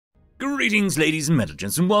Greetings, ladies and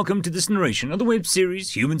gentlemen, and welcome to this narration of the web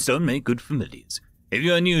series Humans Don't Make Good Familiars. If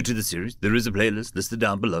you are new to the series, there is a playlist listed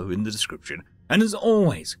down below in the description, and as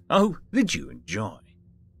always, I hope that you enjoy.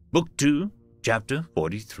 Book 2, Chapter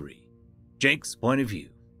 43, Jake's Point of View.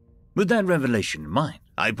 With that revelation in mind,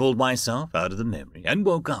 I pulled myself out of the memory and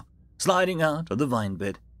woke up, sliding out of the vine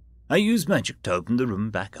bed. I used magic to open the room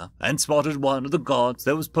back up and spotted one of the guards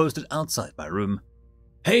that was posted outside my room.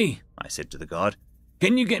 "Hey," I said to the guard,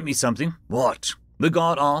 "can you get me something?" "What?" the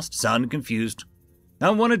guard asked, sounding confused. "I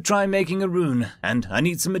want to try making a rune, and I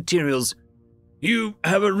need some materials." "You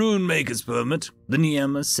have a rune maker's permit," the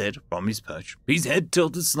Niema said from his perch, his head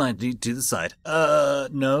tilted slightly to the side.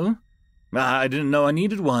 No. I didn't know I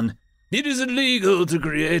needed one. It is illegal to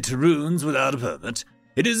create runes without a permit.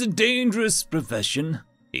 It is a dangerous profession,"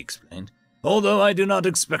 he explained, "although I do not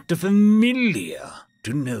expect a familiar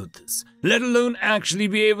to know this, let alone actually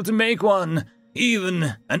be able to make one.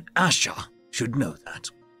 Even an Asha should know that."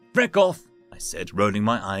 "Freck off," I said, rolling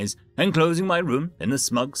my eyes and closing my room in the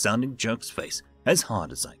smug-sounding jerk's face as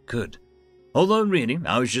hard as I could. Although really,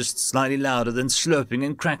 I was just slightly louder than slurping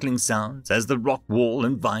and crackling sounds as the rock wall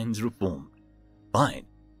and vines reformed. Fine,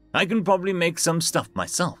 I can probably make some stuff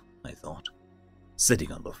myself, I thought.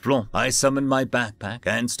 Sitting on the floor, I summoned my backpack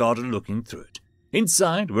and started looking through it.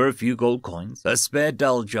 Inside were a few gold coins, a spare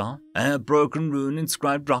dull jar, and a broken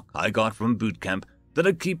rune-inscribed rock I got from boot camp that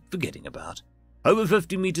I keep forgetting about. Over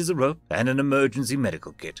 50 meters of rope and an emergency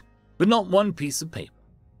medical kit, but not one piece of paper.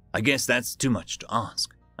 I guess that's too much to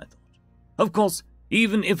ask, I thought. Of course,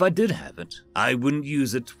 even if I did have it, I wouldn't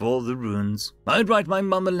use it for the runes. I'd write my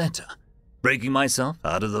mum a letter. Breaking myself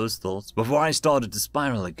out of those thoughts before I started to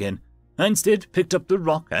spiral again, I instead picked up the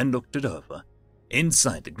rock and looked it over.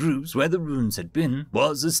 Inside the grooves where the runes had been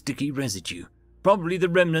was a sticky residue, probably the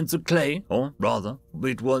remnants of clay, or rather,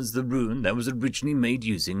 it was the rune that was originally made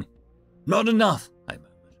using. "Not enough," I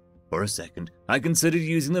murmured. For a second, I considered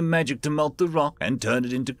using the magic to melt the rock and turn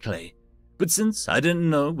it into clay, but since I didn't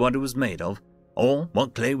know what it was made of, or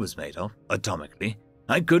what clay was made of, atomically,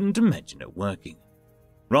 I couldn't imagine it working.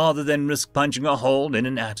 Rather than risk punching a hole in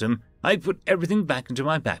an atom, I put everything back into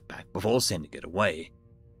my backpack before sending it away,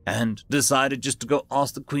 and decided just to go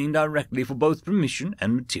ask the Queen directly for both permission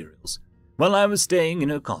and materials. While I was staying in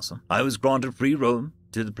her castle, I was granted free roam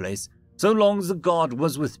to the place, so long as the guard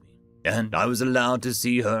was with me, and I was allowed to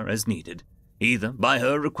see her as needed, either by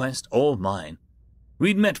her request or mine.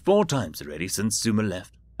 We'd met 4 times already since Suma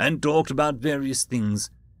left, and talked about various things.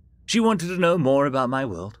 She wanted to know more about my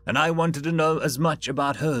world, and I wanted to know as much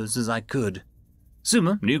about hers as I could.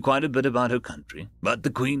 Suma knew quite a bit about her country, but the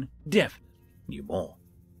Queen definitely knew more.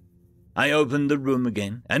 I opened the room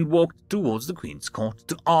again and walked towards the Queen's court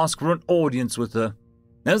to ask for an audience with her.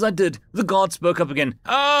 As I did, the guard spoke up again.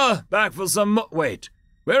 Back for some wait,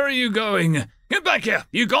 where are you going? Get back here!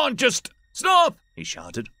 You can't just— Stop! He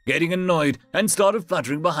shouted, getting annoyed, and started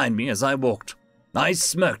fluttering behind me as I walked. I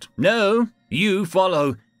smirked. "No, you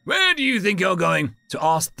follow." "Where do you think you're going?" "To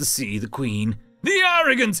ask to see the Queen." "The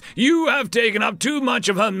arrogance! You have taken up too much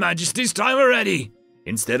of Her Majesty's time already."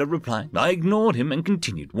 Instead of replying, I ignored him and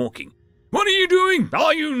continued walking. "What are you doing?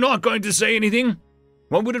 Are you not going to say anything?"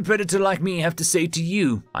 "What would a predator like me have to say to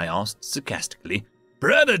you?" I asked sarcastically.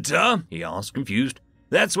 "Predator?" he asked, confused.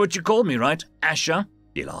 "That's what you called me, right, Asha?"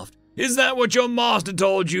 He laughed. "Is that what your master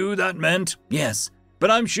told you that meant?" "Yes, but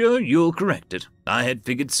I'm sure you'll correct it. I had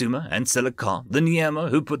figured Suma and Selikar, the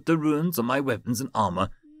Niema who put the runes on my weapons and armor,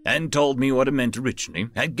 and told me what it meant originally,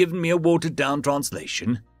 had given me a watered-down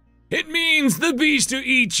translation. "It means the beast who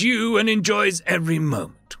eats you and enjoys every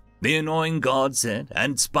moment," the annoying guard said,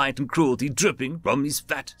 and spite and cruelty dripping from his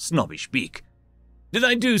fat, snobbish beak. "Did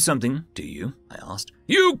I do something to you?" I asked.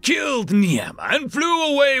 "You killed Niema and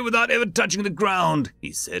flew away without ever touching the ground,"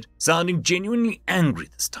 he said, sounding genuinely angry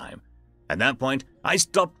this time. At that point, I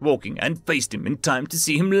stopped walking and faced him in time to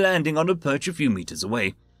see him landing on a perch a few meters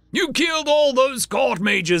away. "You killed all those court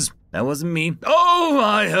mages." "That wasn't me." "Oh,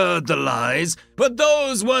 I heard the lies. But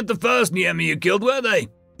those weren't the first Niema you killed, were they?"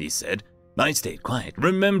 he said. I stayed quiet,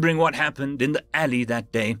 remembering what happened in the alley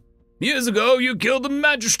that day. "Years ago, you killed the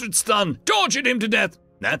magistrate's son, tortured him to death."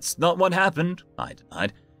 "That's not what happened," I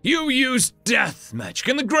denied. "You used death magic,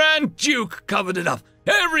 and the Grand Duke covered it up.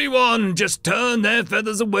 Everyone just turned their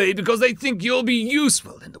feathers away because they think you'll be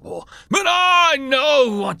useful in the war. But I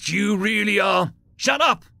know what you really are." "Shut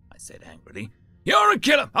up," I said angrily. "You're a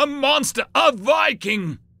killer, a monster, a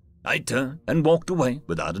Viking." I turned and walked away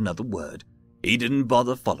without another word. He didn't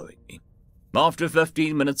bother following me. After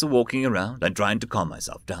 15 minutes of walking around and trying to calm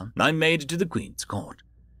myself down, I made it to the Queen's court.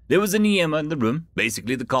 There was a Niema in the room,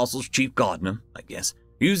 basically the castle's chief gardener, I guess,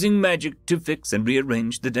 using magic to fix and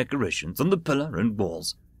rearrange the decorations on the pillar and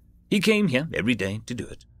walls. He came here every day to do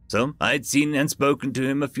it, so I'd seen and spoken to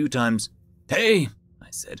him a few times. "Hey," I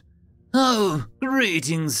said. "Oh,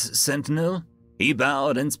 greetings, Sentinel." He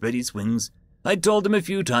bowed and spread his wings. I told him a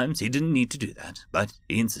few times he didn't need to do that, but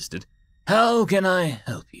he insisted. "How can I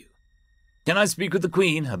help you?" "Can I speak with the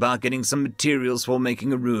Queen about getting some materials for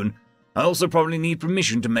making a rune? I also probably need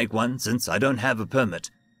permission to make one, since I don't have a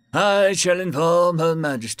permit." "I shall inform Her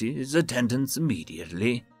Majesty's attendants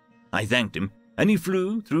immediately." I thanked him, and he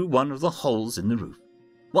flew through one of the holes in the roof.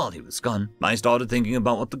 While he was gone, I started thinking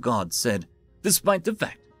about what the gods said, despite the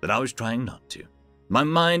fact that I was trying not to. My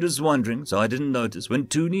mind was wandering, so I didn't notice when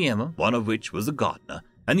two Niema, one of which was a gardener,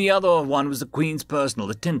 and the other one was the Queen's personal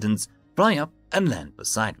attendants, fly up and land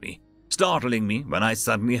beside me, startling me when I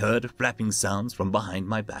suddenly heard flapping sounds from behind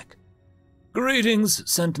my back. "Greetings,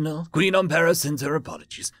 Sentinel. Queen Umbera sends her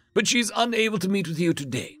apologies, but she's unable to meet with you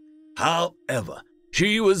today. However,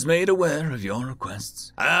 she was made aware of your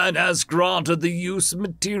requests and has granted the use of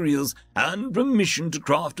materials and permission to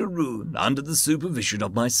craft a rune under the supervision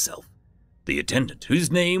of myself." The attendant,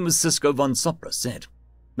 whose name was Cisco von Sopra, said.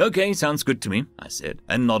 "Okay, sounds good to me," I said,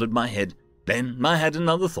 and nodded my head. Then I had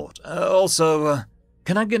another thought.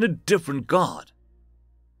 Can I get a different guard?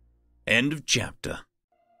 End of chapter.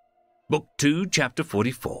 Book 2, Chapter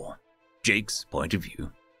 44. Jake's Point of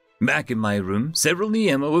View. Back in my room, several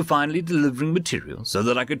Niema were finally delivering materials so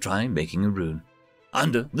that I could try making a rune,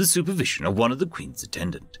 under the supervision of one of the Queen's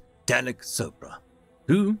attendants, Talek Sopra,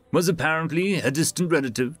 who was apparently a distant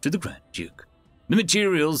relative to the Grand Duke. The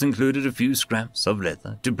materials included a few scraps of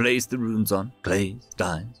leather to place the runes on, clays,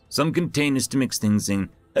 dyes, some containers to mix things in,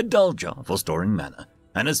 a dull jar for storing mana,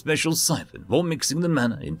 and a special siphon for mixing the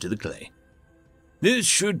mana into the clay. "This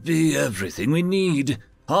should be everything we need.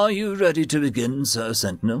 Are you ready to begin, Sir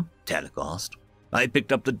Sentinel?" Talek asked. I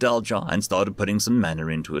picked up the dull jar and started putting some mana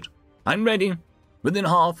into it. "I'm ready." Within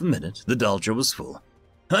half a minute, the dull jar was full.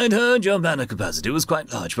 "I'd heard your mana capacity was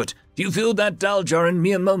quite large, but you filled that dull jar in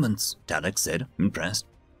mere moments," Talek said, impressed.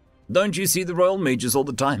 "Don't you see the royal mages all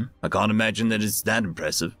the time? I can't imagine that it's that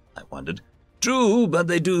impressive," I wondered. "True, but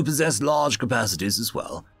they do possess large capacities as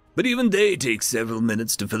well. But even they take several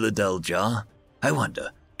minutes to fill a dull jar. I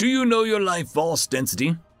wonder, do you know your life force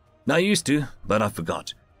density?" "I used to, but I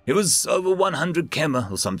forgot. It was over 100 kema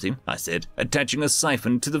or something," I said, attaching a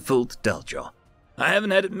siphon to the filled dull jar. "I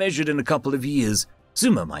haven't had it measured in a couple of years.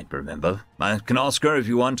 Zuma might remember. I can ask her if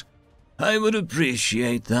you want." "I would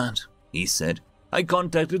appreciate that," he said. I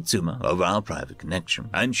contacted Zuma over our private connection,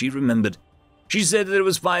 and she remembered. She said that it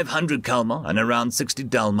was 500 kalma and around 60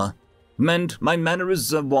 dalma. Meant my mana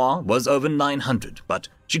reservoir was over 900, but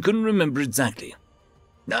she couldn't remember exactly.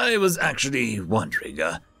 "I was actually wondering,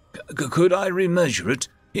 could I remeasure it?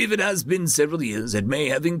 If it has been several years, it may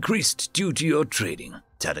have increased due to your trading,"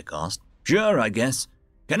 Talek asked. "Sure, I guess.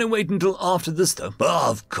 Can I wait until after this, though?"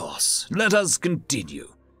 "Of course. Let us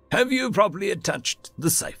continue. Have you properly attached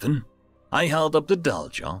the siphon?" I held up the dull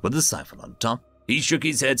jar with the siphon on top. He shook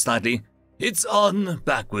his head slightly. "It's on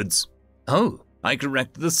backwards." "Oh." I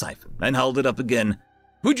corrected the siphon and held it up again.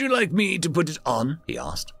 "Would you like me to put it on?" he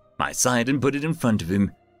asked. I sighed and put it in front of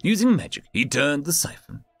him. Using magic, he turned the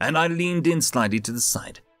siphon, and I leaned in slightly to the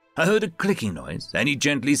side. I heard a clicking noise, and he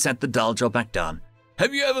gently set the dull jar back down.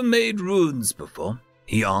 "Have you ever made runes before?"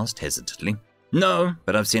 he asked hesitantly. "No,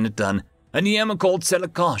 but I've seen it done. A Niema called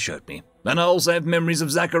Selakar showed me, and I also have memories of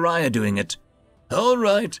Zachariah doing it." "All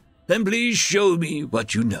right, then please show me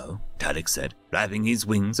what you know," Talek said, flapping his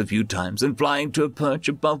wings a few times and flying to a perch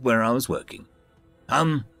above where I was working.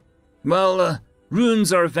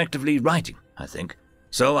 Runes are effectively writing, I think.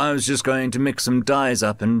 So I was just going to mix some dyes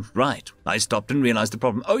up and write. I stopped and realized the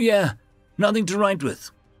problem. "Oh yeah, nothing to write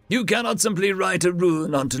with." "You cannot simply write a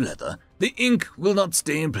rune onto leather. The ink will not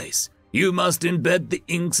stay in place. You must embed the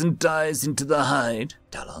inks and dyes into the hide,"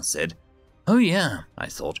 Talar said. "Oh yeah," I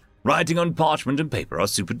thought. Writing on parchment and paper are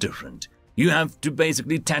super different. You have to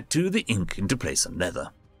basically tattoo the ink into place on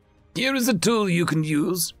leather. "Here is a tool you can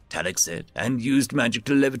use," Talek said, and used magic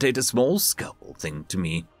to levitate a small scalpel thing to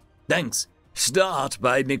me. "Thanks. Start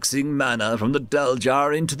by mixing mana from the dull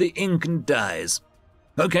jar into the ink and dyes."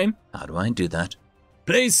 "Okay, how do I do that?"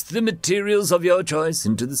 "Place the materials of your choice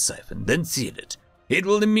into the siphon, then seal it. It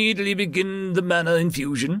will immediately begin the mana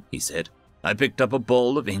infusion," he said. I picked up a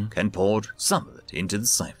bowl of ink and poured some of it into the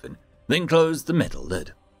siphon, then closed the metal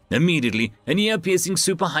lid. Immediately, an ear-piercing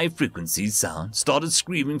super high-frequency sound started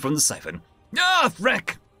screaming from the siphon. "Ah,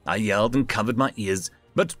 frack!" I yelled and covered my ears,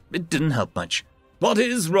 but it didn't help much. "What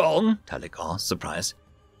is wrong?" Talek asked, surprised.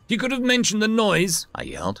 "You could have mentioned the noise," I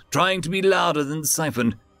yelled, trying to be louder than the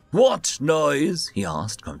siphon. "What noise?" he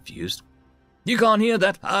asked, confused. "You can't hear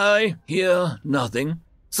that." "I hear nothing."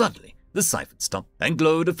 Suddenly, the siphon stopped and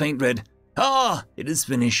glowed a faint red. "Ah, it is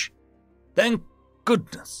finished." "Thank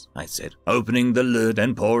goodness," I said, opening the lid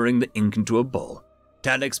and pouring the ink into a bowl.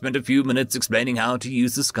 Tadek spent a few minutes explaining how to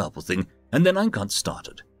use the scalpel thing, and then I got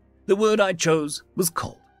started. The word I chose was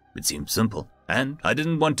cold. It seemed simple, and I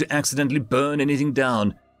didn't want to accidentally burn anything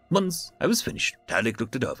down. Once I was finished, Tadek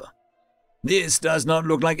looked it over. "This does not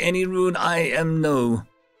look like any rune I know,"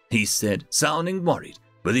 he said, sounding worried,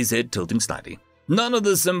 with his head tilting slightly. "None of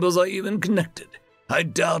the symbols are even connected. I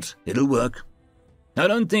doubt it'll work." "I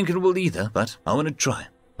don't think it will either, but I want to try,"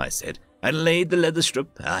 I said, and laid the leather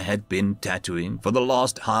strip I had been tattooing for the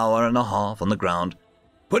last hour and a half on the ground.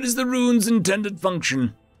 "What is the rune's intended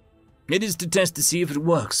function?" "It is to test to see if it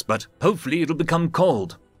works, but hopefully it'll become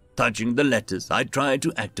cold." Touching the letters, I tried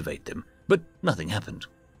to activate them, but nothing happened.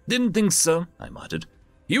 "Didn't think so," I muttered.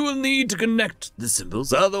 "You will need to connect the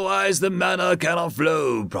symbols, otherwise the mana cannot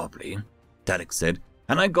flow properly," Tadek said,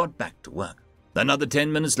 and I got back to work. Another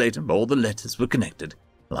 10 minutes later, all the letters were connected,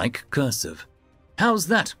 like cursive. "How's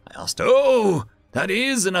that?" I asked. "Oh, that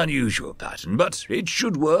is an unusual pattern, but it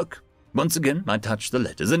should work." Once again, I touched the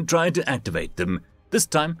letters and tried to activate them. This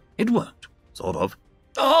time, it worked, sort of.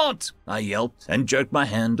 "Hot!" I yelped and jerked my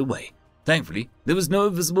hand away. Thankfully, there was no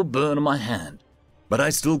visible burn on my hand. But I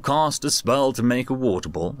still cast a spell to make a water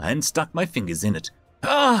ball and stuck my fingers in it.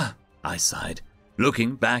 "Ah!" I sighed.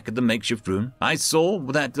 Looking back at the makeshift rune, I saw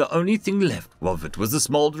that the only thing left of it was a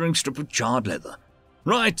smoldering strip of charred leather.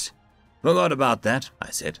 "Right. Forgot about that,"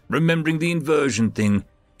 I said, remembering the inversion thing.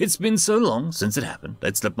 It's been so long since it happened,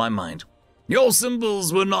 it slipped my mind. "Your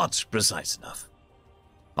symbols were not precise enough."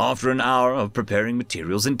 After an hour of preparing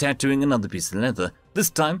materials and tattooing another piece of leather, this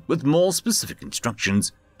time with more specific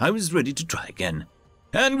instructions, I was ready to try again.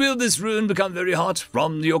 "And will this rune become very hot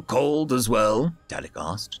from your cold as well?" Tadek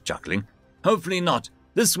asked, chuckling. "Hopefully not.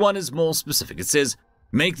 This one is more specific. It says,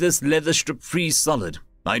 'Make this leather strip freeze solid,'"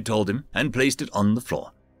 I told him, and placed it on the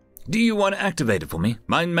floor. "Do you want to activate it for me?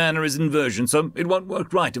 My mana is inversion, so it won't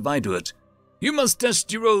work right if I do it." "You must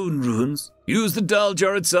test your own runes. Use the dull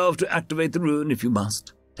jar itself to activate the rune if you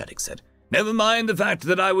must," Tadek said. "Never mind the fact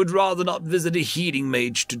that I would rather not visit a healing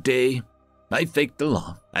mage today." I faked a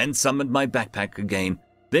laugh and summoned my backpack again.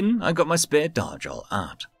 Then I got my spare Darjal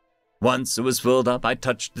out. Once it was filled up, I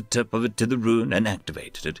touched the tip of it to the rune and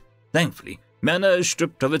activated it. Thankfully, mana is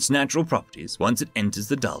stripped of its natural properties once it enters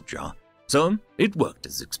the dull jar, so it worked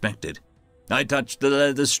as expected. I touched the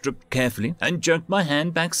leather strip carefully and jerked my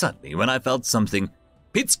hand back suddenly when I felt something.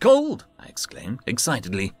 "It's cold!" I exclaimed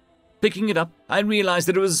excitedly. Picking it up, I realized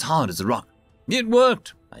that it was as hard as a rock. "It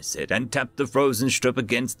worked," I said, and tapped the frozen strip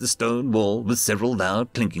against the stone wall with several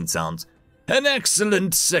loud clinking sounds. "An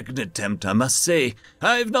excellent second attempt, I must say.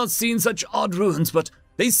 I've not seen such odd runes, but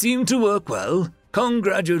they seem to work well.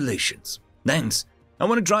 Congratulations." "Thanks. I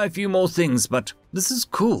want to try a few more things, but this is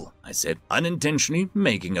cool," I said, unintentionally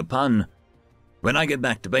making a pun. "When I get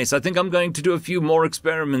back to base, I think I'm going to do a few more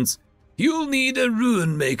experiments." "You'll need a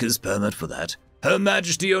rune maker's permit for that. Her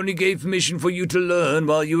Majesty only gave permission for you to learn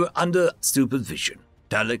while you were under supervision."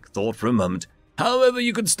 Tadek thought for a moment. "However,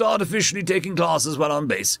 you could start officially taking classes while on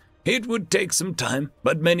base. It would take some time,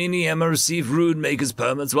 but many Niema receive rune maker's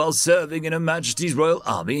permits while serving in Her Majesty's royal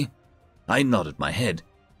army." I nodded my head.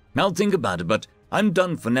 "I'll think about it, but I'm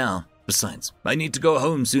done for now. Besides, I need to go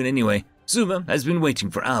home soon anyway. Suma has been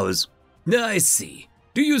waiting for hours." "I see.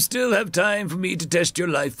 Do you still have time for me to test your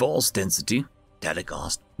life force density?" Tadek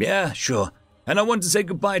asked. "Yeah, sure. And I want to say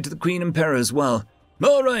goodbye to the Queen Emperor as well."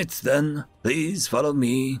 "All right, then. Please follow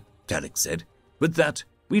me," Tadek said. With that,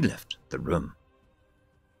 we left the room.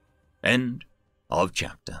 End of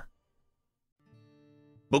chapter.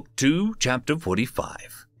 Book 2, Chapter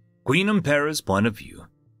 45. Queen Emperor's Point of View.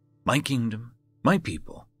 My kingdom, my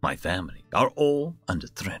people, my family are all under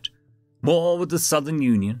threat. War with the Southern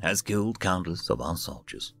Union has killed countless of our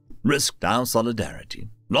soldiers, risked our solidarity,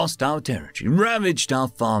 lost our territory, ravaged our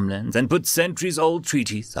farmlands, and put centuries-old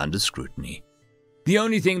treaties under scrutiny. The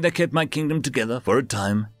only thing that kept my kingdom together for a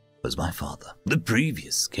time was my father, the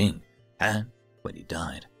previous king, and when he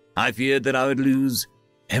died, I feared that I would lose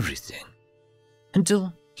everything.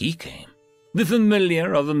 Until he came, the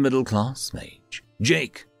familiar of a middle-class mage,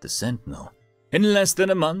 Jake the Sentinel. In less than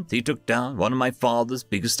a month, he took down one of my father's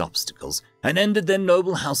biggest obstacles and ended their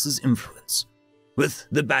noble house's influence. With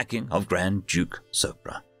the backing of Grand Duke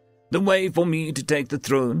Sopra, the way for me to take the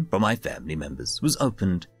throne from my family members was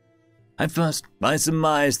opened. At first, I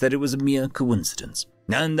surmised that it was a mere coincidence,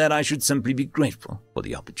 and that I should simply be grateful for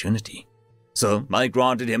the opportunity. So I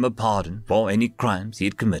granted him a pardon for any crimes he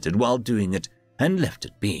had committed while doing it, and left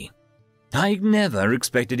it be. I never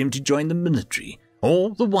expected him to join the military,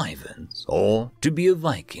 or the wyverns, or to be a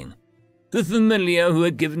Viking. The familiar who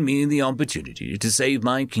had given me the opportunity to save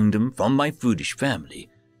my kingdom from my foolish family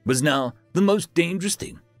was now the most dangerous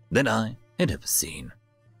thing that I had ever seen.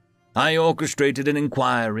 I orchestrated an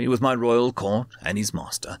inquiry with my royal court and his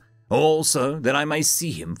master, also that I might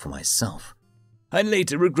see him for myself. I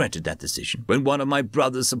later regretted that decision when one of my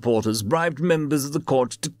brother's supporters bribed members of the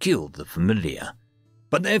court to kill the familiar.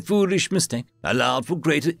 But their foolish mistake allowed for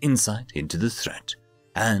greater insight into the threat,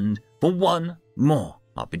 and for one more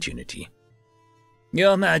opportunity.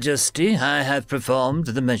 Your Majesty, I have performed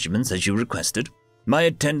the measurements as you requested, my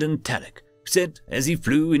attendant Tarek said as he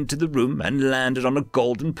flew into the room and landed on a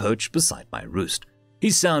golden perch beside my roost. He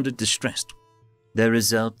sounded distressed. The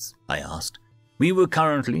results? I asked. We were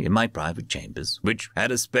currently in my private chambers, which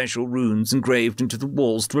had a special runes engraved into the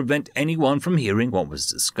walls to prevent anyone from hearing what was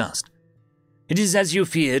discussed. It is as you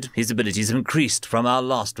feared, his abilities have increased from our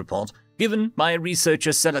last report, given by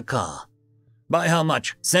researcher Selakar. By how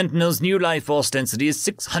much? Sentinel's new life force density is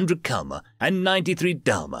 600 Kalma and 93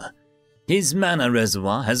 Dalma. His mana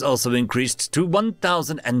reservoir has also increased to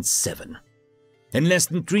 1007. In less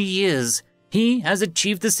than 3 years, he has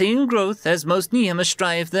achieved the same growth as most Niema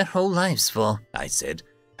strive their whole lives for, I said,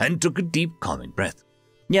 and took a deep, calming breath.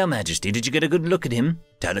 Your Majesty, did you get a good look at him?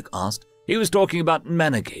 Tarek asked. He was talking about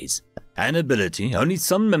mana gaze, an ability only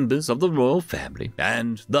some members of the royal family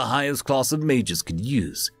and the highest class of mages could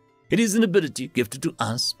use. It is an ability gifted to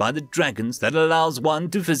us by the dragons that allows one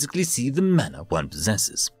to physically see the mana one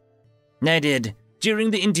possesses. I did.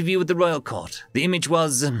 During the interview with the royal court, the image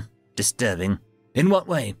was disturbing. In what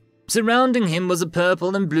way? Surrounding him was a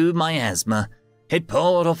purple and blue miasma. It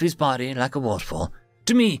poured off his body like a waterfall.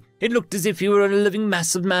 To me, it looked as if he were a living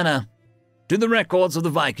mass of mana. Do the records of the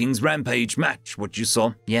Vikings' rampage match what you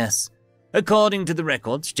saw? Yes. According to the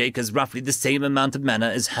records, Jake has roughly the same amount of mana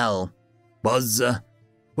as Hell. Was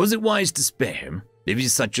it wise to spare him, if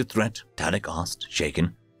he's such a threat? Tarek asked,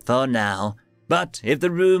 shaken. For now. But if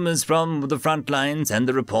the rumors from the front lines and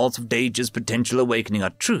the reports of Dager's potential awakening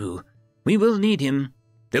are true, we will need him.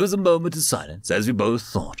 There was a moment of silence as we both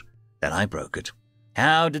thought. Then I broke it.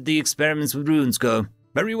 How did the experiments with runes go?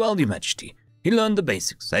 Very well, Your Majesty. He learned the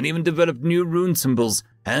basics and even developed new rune symbols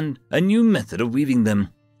and a new method of weaving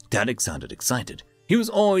them. Tarek sounded excited. He was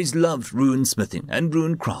always loved rune smithing and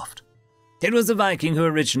rune craft. It was a Viking who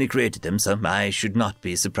originally created them, so I should not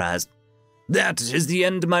be surprised. That is the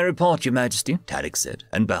end of my report, Your Majesty, Tarek said,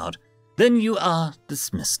 and bowed. Then you are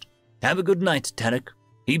dismissed. Have a good night, Tarek.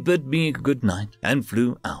 He bid me good night and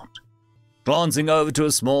flew out. Glancing over to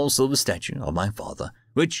a small silver statue of my father,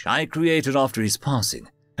 which I created after his passing,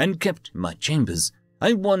 and kept in my chambers,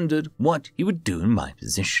 I wondered what he would do in my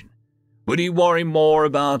position. Would he worry more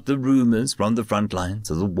about the rumors from the front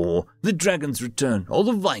lines of the war, the dragon's return, or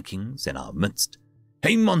the Vikings in our midst?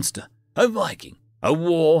 A monster, a Viking, a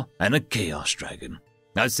war, and a chaos dragon,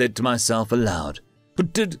 I said to myself aloud,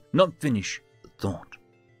 but did not finish the thought.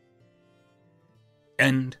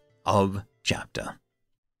 End of chapter.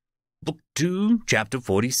 Book 2, Chapter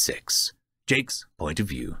 46. Jake's Point of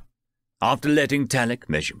View. After letting Tarek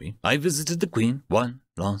measure me, I visited the Queen one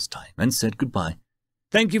last time and said goodbye.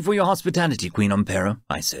 Thank you for your hospitality, Queen Ampera,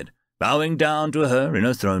 I said, bowing down to her in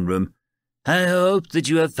her throne room. I hope that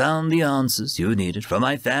you have found the answers you needed from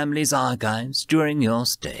my family's archives during your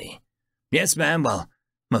stay. Yes, ma'am, well,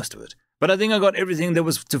 most of it, but I think I got everything there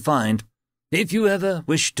was to find. If you ever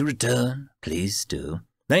wish to return, please do.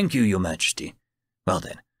 Thank you, Your Majesty. Well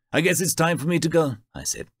then, I guess it's time for me to go, I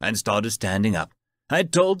said, and started standing up. I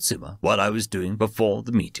had told Sima what I was doing before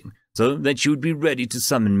the meeting, so that she would be ready to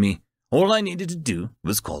summon me. All I needed to do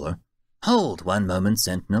was call her. Hold one moment,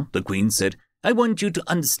 Sentinel, the Queen said. I want you to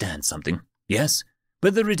understand something. Yes,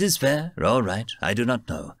 whether it is fair or right, I do not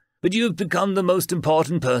know, but you have become the most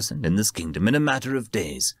important person in this kingdom in a matter of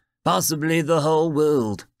days. Possibly the whole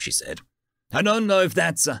world, she said. I don't know if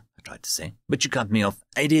that's I tried to say, but you cut me off.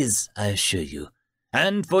 It is, I assure you.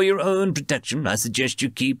 And for your own protection, I suggest you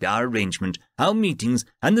keep our arrangement, our meetings,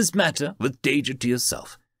 and this matter with Danger to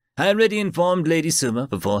yourself. I already informed Lady Suma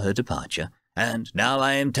before her departure, and now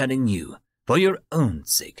I am telling you, for your own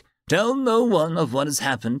sake, tell no one of what has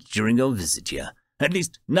happened during your visit here. At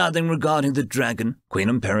least nothing regarding the dragon, Queen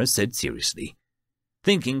Ampera said seriously.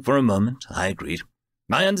 Thinking for a moment, I agreed.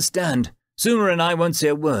 I understand. Suma and I won't say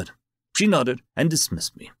a word. She nodded and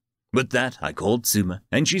dismissed me. With that, I called Suma,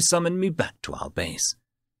 and she summoned me back to our base.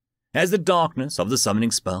 As the darkness of the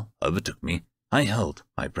summoning spell overtook me, I held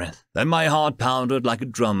my breath, and my heart pounded like a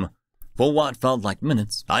drum. For what felt like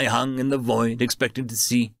minutes, I hung in the void, expecting to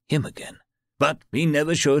see him again. But he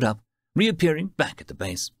never showed up. Reappearing back at the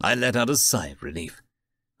base, I let out a sigh of relief.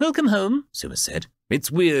 "Welcome home," Suma said.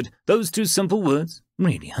 It's weird, those two simple words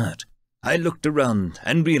really hurt. I looked around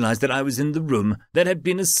and realized that I was in the room that had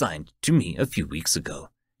been assigned to me a few weeks ago.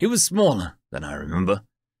 It was smaller than I remember.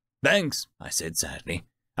 "Thanks," I said sadly.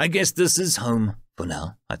 "I guess this is home for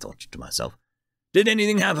now," I thought to myself. "Did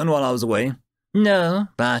anything happen while I was away?" "No,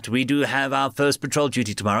 but we do have our first patrol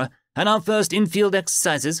duty tomorrow, and our first in-field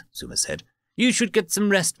exercises," Suma said. "You should get some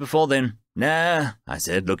rest before then." "Nah," I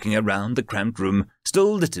said, looking around the cramped room,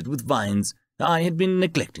 still littered with vines I had been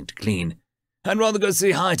neglecting to clean. "I'd rather go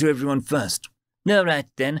say hi to everyone first." "All right,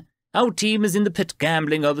 then. Our team is in the pit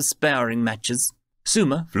gambling over sparring matches."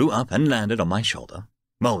 Suma flew up and landed on my shoulder.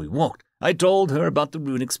 While we walked, I told her about the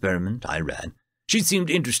rune experiment I ran. She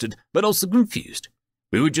seemed interested, but also confused.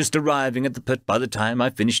 We were just arriving at the pit by the time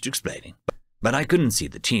I finished explaining, but I couldn't see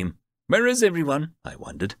the team. "Where is everyone?" I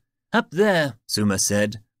wondered. "Up there," Suma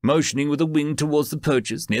said, motioning with a wing towards the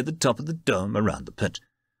perches near the top of the dome around the pit.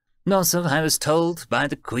 "Also, I was told by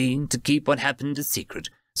the Queen to keep what happened a secret,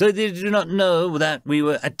 so they do not know that we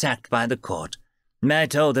were attacked by the court. I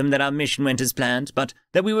told them that our mission went as planned, but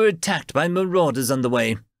that we were attacked by marauders on the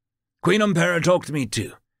way. Queen Umpera talked to me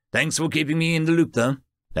too. Thanks for keeping me in the loop, though."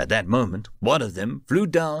 At that moment, one of them flew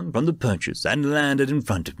down from the perches and landed in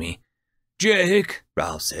front of me. "Jake,"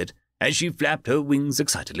 Ralph said, as she flapped her wings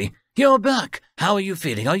excitedly. "You're back. How are you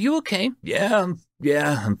feeling? Are you okay?" Yeah,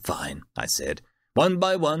 I'm fine," I said. One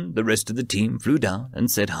by one, the rest of the team flew down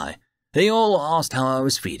and said hi. They all asked how I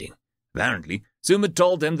was feeling. Apparently, Suma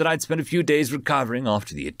told them that I'd spent a few days recovering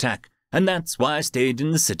after the attack, and that's why I stayed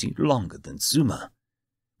in the city longer than Suma.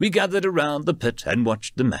 We gathered around the pit and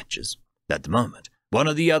watched the matches. At the moment, one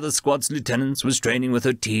of the other squad's lieutenants was training with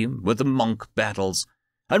her team with the monk battles,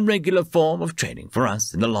 a regular form of training for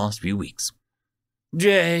us in the last few weeks.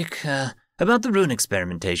 "Jake, about the rune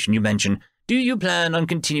experimentation you mentioned, do you plan on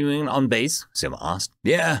continuing on base?" Suma asked.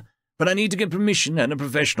 "Yeah, but I need to get permission and a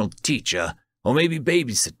professional teacher, or maybe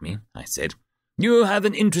babysit me," I said. "You have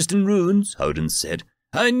an interest in runes," Odin said.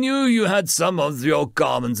 "I knew you had some of your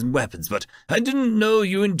garments and weapons, but I didn't know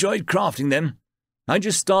you enjoyed crafting them." "I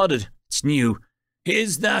just started. It's new."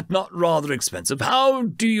 "Is that not rather expensive? How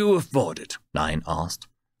do you afford it?" Nine asked.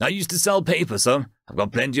 "I used to sell paper, so I've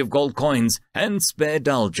got plenty of gold coins and spare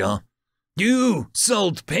daljar." "You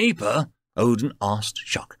sold paper?" Odin asked,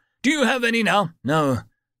 shocked. "Do you have any now?" "No.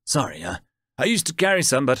 Sorry, I used to carry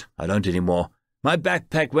some, but I don't anymore. My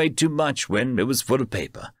backpack weighed too much when it was full of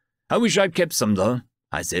paper. I wish I'd kept some, though,"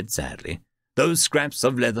 I said sadly. Those scraps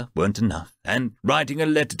of leather weren't enough, and writing a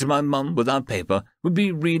letter to my mum without paper would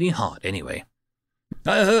be really hard anyway.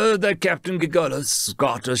 "I heard that Captain Gigolus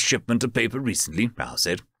got a shipment of paper recently," Rao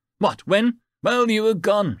said. "What, when?" "Well, you were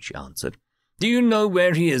gone," she answered. "Do you know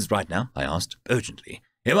where he is right now?" I asked, urgently.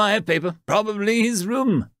 "If I have paper, probably his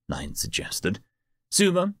room," Nine suggested.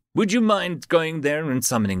 "Suma, would you mind going there and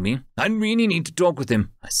summoning me? I really need to talk with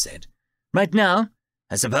him," I said. "Right now?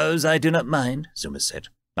 I suppose I do not mind," Suma said.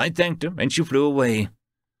 I thanked her, and she flew away.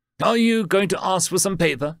 "Are you going to ask for some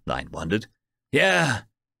paper?" Nine wondered. "Yeah,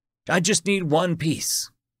 I just need one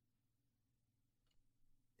piece."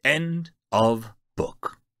 End of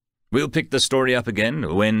book. We'll pick the story up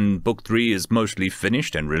again when Book 3 is mostly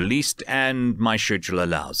finished and released, and my schedule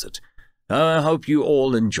allows it. I hope you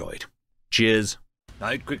all enjoyed. Cheers.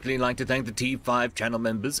 I'd quickly like to thank the T5 channel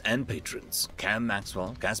members and patrons: Cam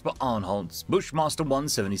Maxwell, Casper Arnholtz,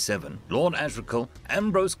 Bushmaster177, Lord Azrakal,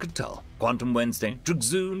 Ambrose Cattell, Quantum Wednesday,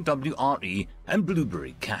 Trixoon WRE, and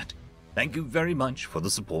Blueberry Cat. Thank you very much for the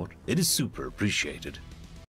support. It is super appreciated.